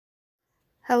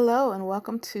Hello, and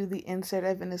welcome to the Insert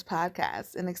Adventist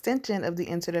podcast, an extension of the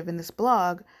Insert Adventist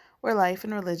blog where life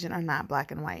and religion are not black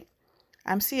and white.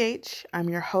 I'm CH, I'm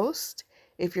your host.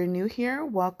 If you're new here,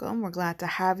 welcome. We're glad to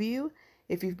have you.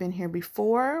 If you've been here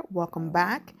before, welcome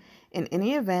back. In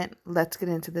any event, let's get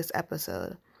into this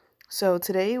episode. So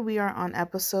today we are on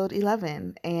episode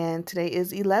 11, and today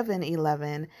is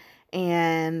 11/11,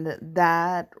 and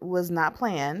that was not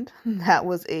planned. That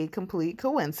was a complete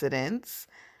coincidence.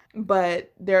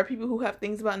 But there are people who have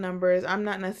things about numbers. I'm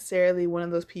not necessarily one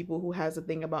of those people who has a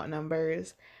thing about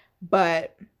numbers,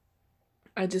 but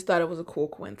I just thought it was a cool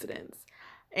coincidence.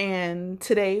 And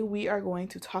today we are going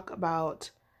to talk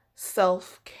about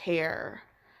self-care.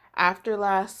 After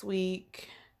last week,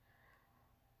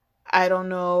 I don't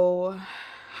know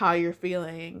how you're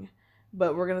feeling,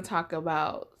 but we're going to talk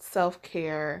about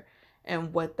self-care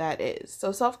and what that is.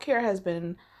 So self-care has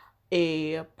been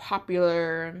a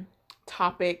popular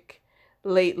topic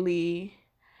lately,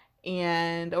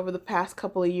 and over the past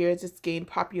couple of years it's gained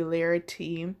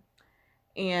popularity.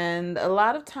 And a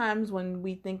lot of times when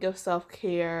we think of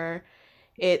self-care,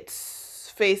 it's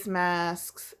face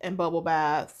masks and bubble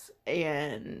baths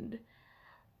and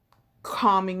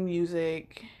calming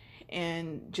music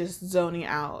and just zoning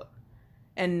out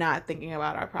and not thinking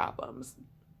about our problems.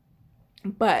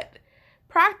 But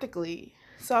practically,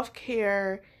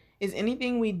 self-care is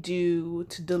anything we do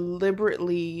to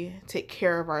deliberately take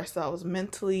care of ourselves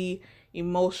mentally,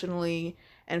 emotionally,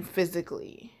 and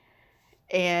physically.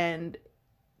 And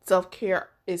self-care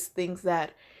is things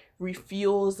that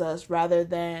refuels us rather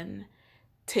than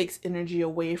takes energy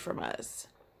away from us.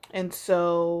 And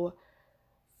so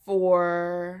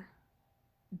for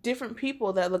different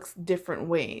people, that looks different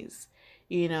ways.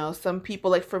 Some people,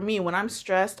 like for me, when I'm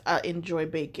stressed, I enjoy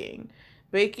baking.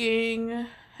 Baking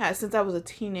has, since I was a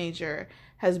teenager,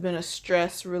 has been a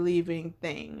stress relieving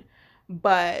thing.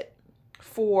 But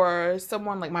for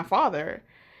someone like my father,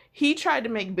 he tried to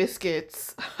make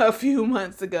biscuits a few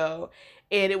months ago,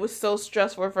 and it was so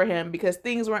stressful for him because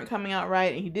things weren't coming out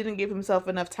right and he didn't give himself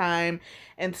enough time.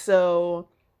 And so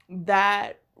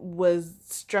that was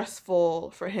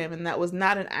stressful for him, and that was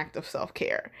not an act of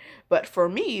self-care. But for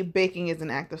me, baking is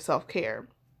an act of self-care.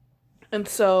 And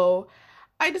so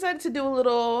I decided to do a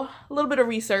little bit of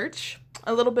research,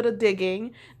 a little bit of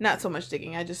digging, not so much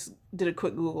digging. I just did a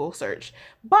quick Google search.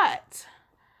 But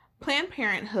Planned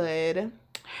Parenthood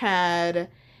had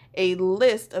a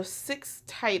list of 6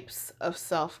 types of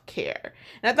self-care.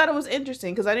 And I thought it was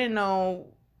interesting because I didn't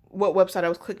know what website I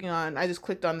was clicking on. I just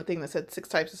clicked on the thing that said 6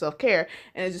 types of self-care,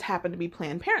 and it just happened to be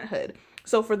Planned Parenthood.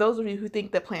 So for those of you who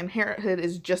think that Planned Parenthood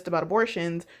is just about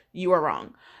abortions, you are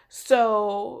wrong.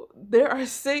 So there are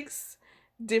 6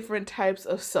 different types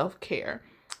of self-care.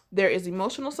 There is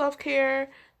emotional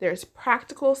self-care, there's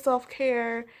practical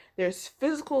self-care, there's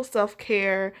physical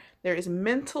self-care, there is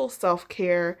mental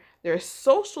self-care, there's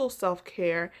social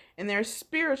self-care, and there's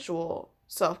spiritual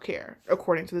self-care,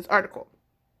 according to this article.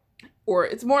 Or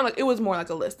it was more like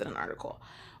a list than an article.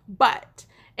 But,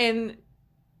 and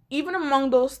even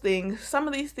among those things, some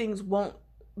of these things won't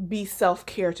be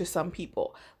self-care to some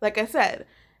people. Like I said,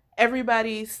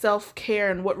 everybody's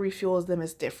self-care and what refuels them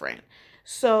is different.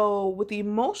 So with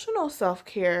emotional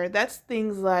self-care, that's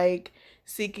things like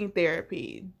seeking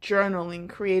therapy, journaling,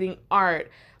 creating art,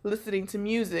 listening to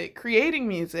music, creating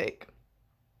music,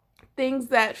 things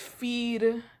that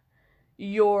feed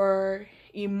your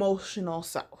emotional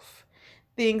self,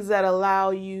 things that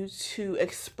allow you to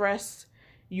express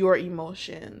your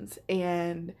emotions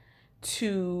and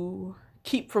to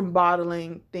keep from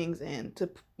bottling things in, to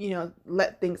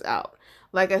let things out.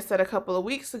 Like I said a couple of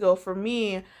weeks ago, for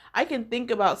me, I can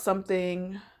think about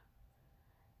something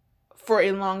for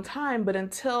a long time, but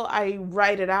until I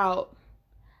write it out,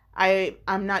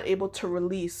 I'm not able to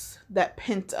release that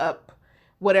pent up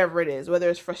whatever it is, whether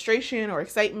it's frustration or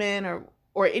excitement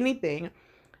or anything.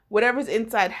 Whatever's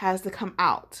inside has to come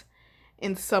out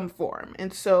in some form.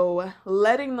 And so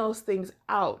letting those things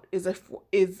out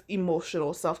is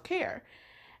emotional self-care.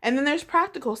 And then there's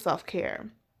practical self-care.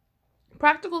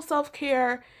 Practical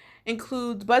self-care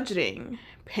includes budgeting,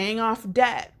 paying off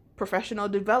debt, professional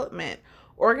development,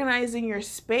 organizing your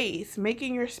space,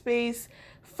 making your space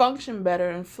function better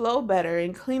and flow better,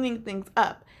 and cleaning things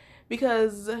up.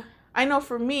 Because I know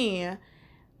for me,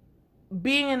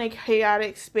 being in a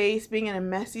chaotic space, being in a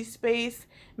messy space,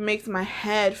 makes my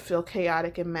head feel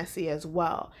chaotic and messy as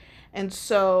well. And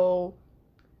so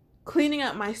cleaning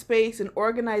up my space and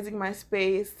organizing my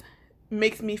space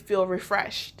makes me feel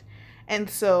refreshed. And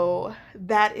so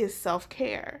that is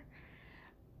self-care.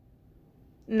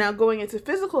 Now, going into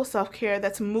physical self-care,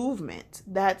 that's movement,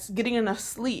 that's getting enough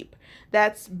sleep,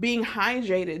 that's being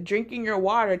hydrated, drinking your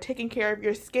water, taking care of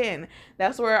your skin.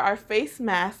 That's where our face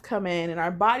masks come in, and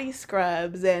our body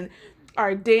scrubs, and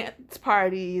our dance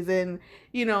parties, and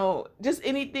just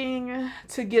anything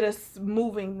to get us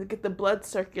moving, to get the blood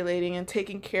circulating, and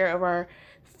taking care of our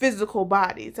physical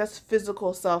bodies. That's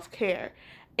physical self-care.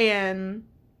 And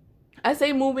I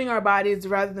say moving our bodies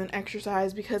rather than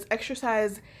exercise, because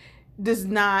exercise does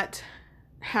not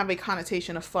have a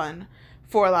connotation of fun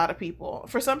for a lot of people.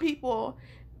 For some people,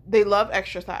 they love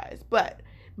exercise, but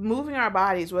moving our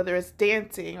bodies, whether it's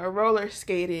dancing or roller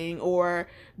skating or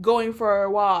going for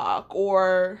a walk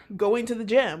or going to the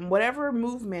gym, whatever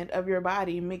movement of your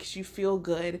body makes you feel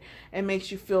good and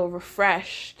makes you feel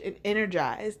refreshed and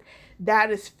energized, that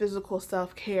is physical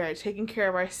self-care. Taking care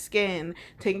of our skin,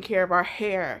 taking care of our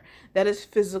hair, that is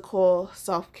physical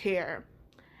self-care.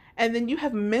 And then you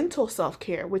have mental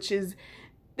self-care, which is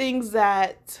things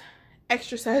that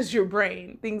exercise your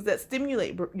brain, things that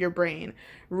stimulate your brain,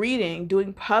 reading,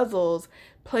 doing puzzles,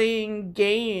 playing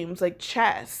games like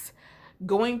chess,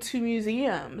 going to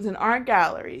museums and art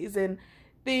galleries, and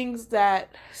things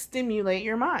that stimulate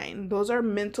your mind. Those are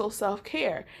mental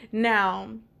self-care.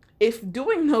 Now, if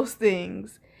doing those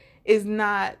things is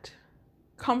not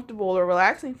comfortable or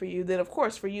relaxing for you, then of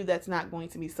course for you that's not going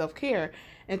to be self-care.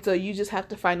 And so you just have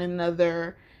to find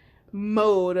another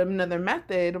mode, another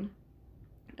method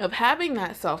of having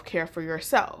that self-care for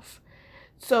yourself.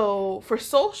 So for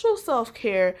social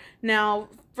self-care, now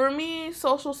for me,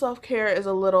 social self-care is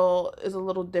a little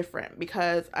different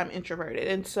because I'm introverted.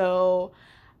 And so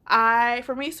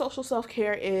for me, social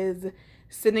self-care is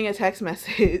sending a text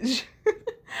message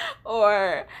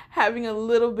or having a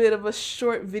little bit of a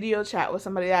short video chat with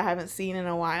somebody that I haven't seen in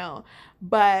a while.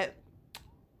 But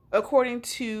according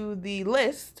to the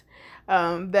list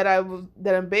that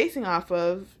I'm basing off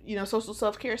of, social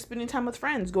self-care is spending time with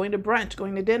friends, going to brunch,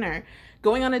 going to dinner,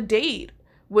 going on a date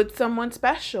with someone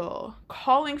special,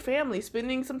 calling family,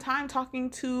 spending some time talking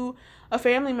to a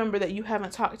family member that you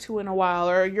haven't talked to in a while,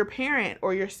 or your parent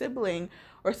or your sibling,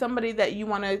 or somebody that you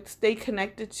want to stay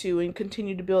connected to and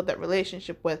continue to build that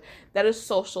relationship with. That is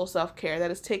social self-care.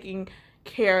 That is taking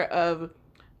care of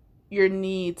your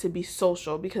need to be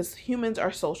social, because humans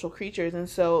are social creatures. And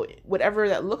so whatever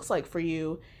that looks like for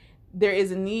you, there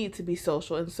is a need to be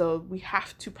social. And so we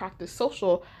have to practice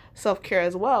social self-care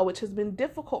as well, which has been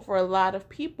difficult for a lot of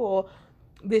people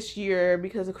this year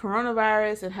because of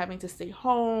coronavirus and having to stay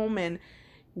home and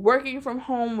working from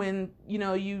home when,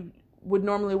 you would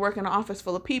normally work in an office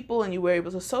full of people and you were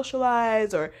able to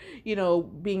socialize, or,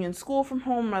 being in school from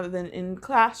home rather than in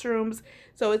classrooms.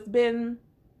 So it's been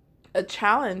a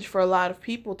challenge for a lot of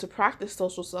people to practice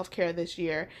social self-care this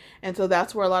year. And so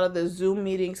that's where a lot of the Zoom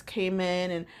meetings came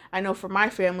in. And I know for my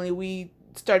family, we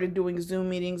started doing Zoom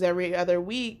meetings every other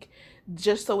week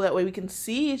just so that way we can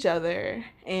see each other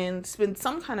and spend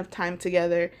some kind of time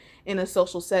together in a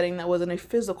social setting that wasn't a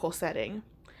physical setting.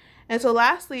 And so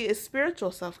lastly is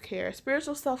spiritual self-care.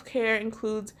 Spiritual self-care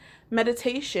includes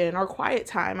meditation or quiet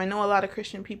time. I know a lot of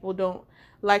Christian people don't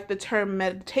like the term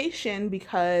meditation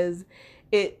because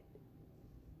it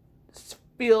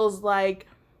feels like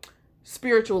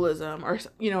spiritualism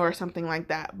or something like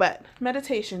that. But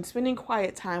meditation, spending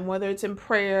quiet time, whether it's in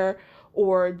prayer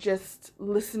or just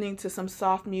listening to some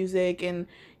soft music, and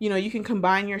you can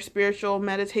combine your spiritual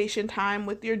meditation time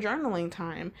with your journaling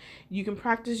time. You can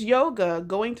practice yoga.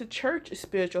 Going to church is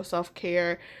spiritual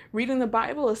self-care. Reading the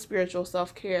Bible is spiritual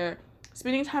self-care.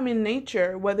 Spending time in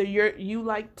nature, whether you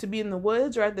like to be in the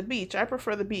woods or at the beach. I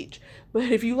prefer the beach, but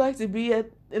if you like to be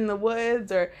in the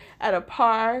woods or at a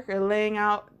park or laying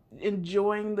out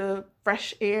enjoying the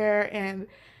fresh air and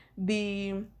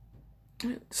the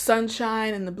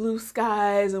sunshine and the blue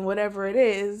skies and whatever it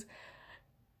is,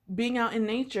 being out in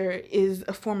nature is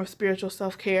a form of spiritual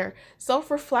self-care.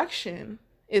 Self-reflection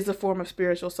is a form of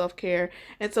spiritual self-care.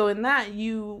 And so in that,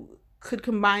 you could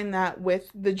combine that with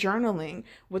the journaling,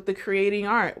 with the creating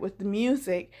art, with the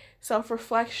music.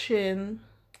 Self-reflection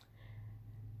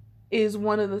is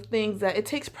one of the things that it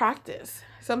takes practice.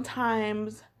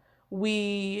 Sometimes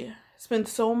we spend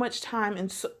so much time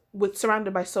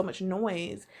surrounded by so much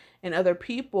noise and other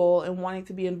people and wanting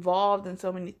to be involved in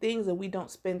so many things, and we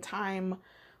don't spend time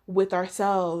with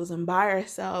ourselves and by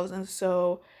ourselves. And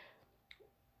so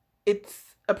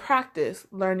it's a practice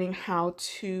learning how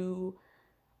to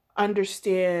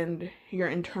understand your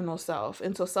internal self.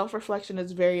 And so self-reflection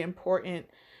is very important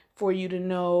for you to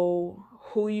know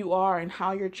who you are and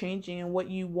how you're changing and what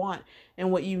you want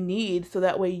and what you need, so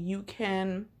that way you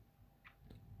can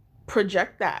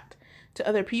project that to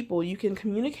other people. You can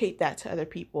communicate that to other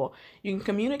people. You can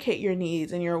communicate your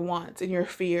needs and your wants and your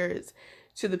fears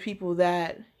to the people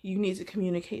that you need to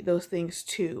communicate those things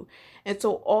to. And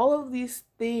so all of these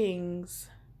things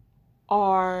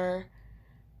are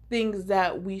things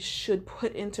that we should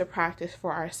put into practice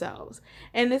for ourselves.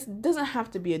 And this doesn't have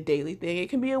to be a daily thing. It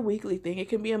can be a weekly thing. It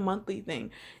can be a monthly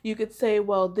thing. You could say,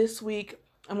 well, this week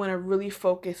I'm going to really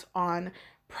focus on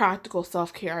practical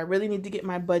self-care. I really need to get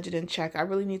my budget in check. I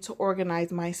really need to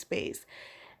organize my space.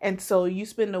 And so you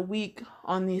spend a week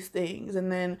on these things,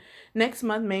 and then next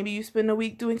month maybe you spend a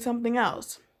week doing something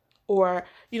else. Or,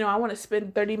 I want to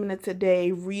spend 30 minutes a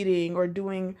day reading or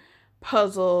doing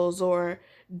puzzles or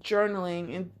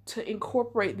journaling, and to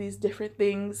incorporate these different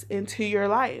things into your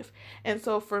life. And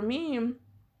so for me,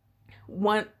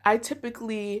 I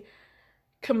typically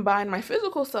combine my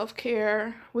physical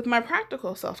self-care with my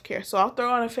practical self-care. So I'll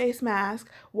throw on a face mask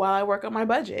while I work on my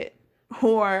budget,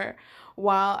 or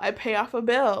while I pay off a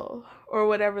bill, or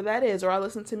whatever that is, or I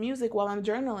listen to music while I'm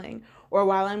journaling, or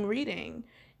while I'm reading.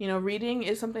 Reading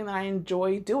is something that I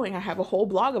enjoy doing. I have a whole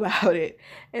blog about it.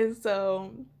 And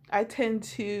so I tend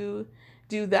to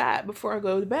do that before I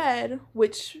go to bed,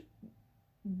 which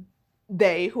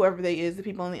whoever they is, the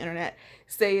people on the internet,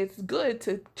 say it's good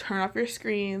to turn off your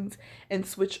screens and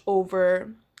switch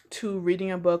over to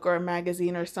reading a book or a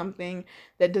magazine or something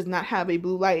that does not have a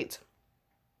blue light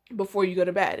before you go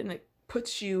to bed. And it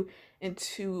puts you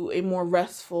into a more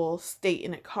restful state,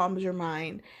 and it calms your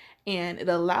mind, and it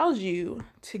allows you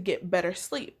to get better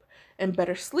sleep. And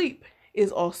better sleep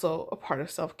is also a part of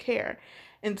self-care.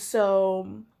 And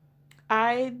so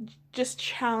I just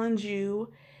challenge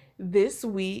you this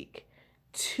week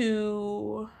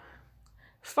to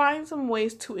find some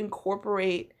ways to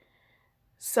incorporate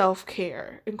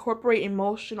self-care, incorporate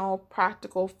emotional,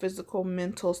 practical, physical,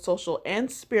 mental, social,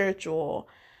 and spiritual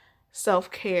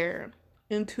self-care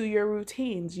into your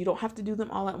routines. You don't have to do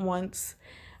them all at once,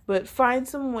 but find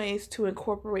some ways to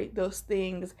incorporate those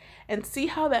things and see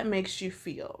how that makes you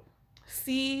feel.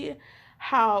 See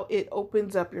how it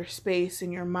opens up your space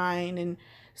and your mind, and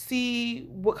see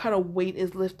what kind of weight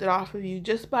is lifted off of you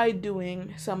just by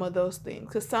doing some of those things.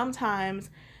 Because sometimes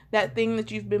that thing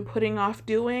that you've been putting off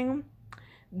doing,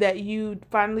 that you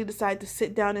finally decide to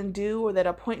sit down and do, or that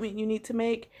appointment you need to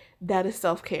make, that is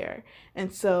self-care.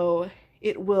 And so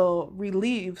it will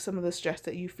relieve some of the stress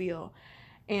that you feel.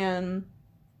 And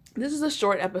this is a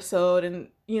short episode, and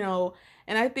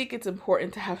and I think it's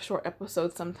important to have short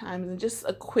episodes sometimes, and just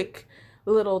a quick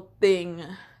little thing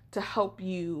to help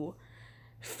you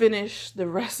finish the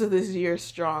rest of this year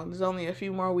strong. There's only a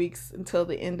few more weeks until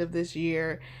the end of this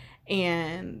year,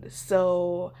 and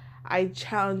so I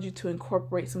challenge you to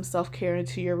incorporate some self-care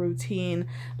into your routine.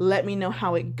 Let me know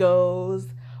how it goes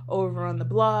over on the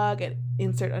blog at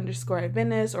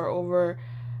insert_Adventist, or over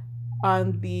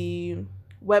on the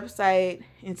website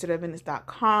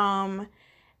insertadventist.com,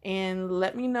 and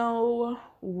let me know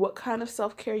what kind of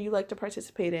self-care you like to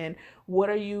participate in. What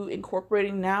are you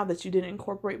incorporating now that you didn't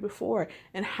incorporate before,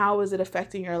 and how is it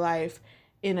affecting your life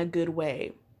in a good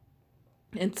way?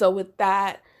 And so with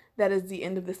that is the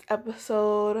end of this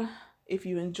episode. If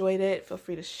you enjoyed it, feel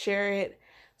free to share it,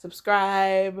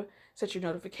 subscribe, set your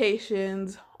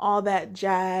notifications, all that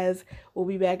jazz. We'll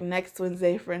be back next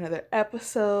Wednesday for another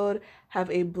episode. Have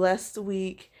a blessed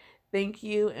week. Thank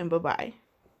you, and bye-bye.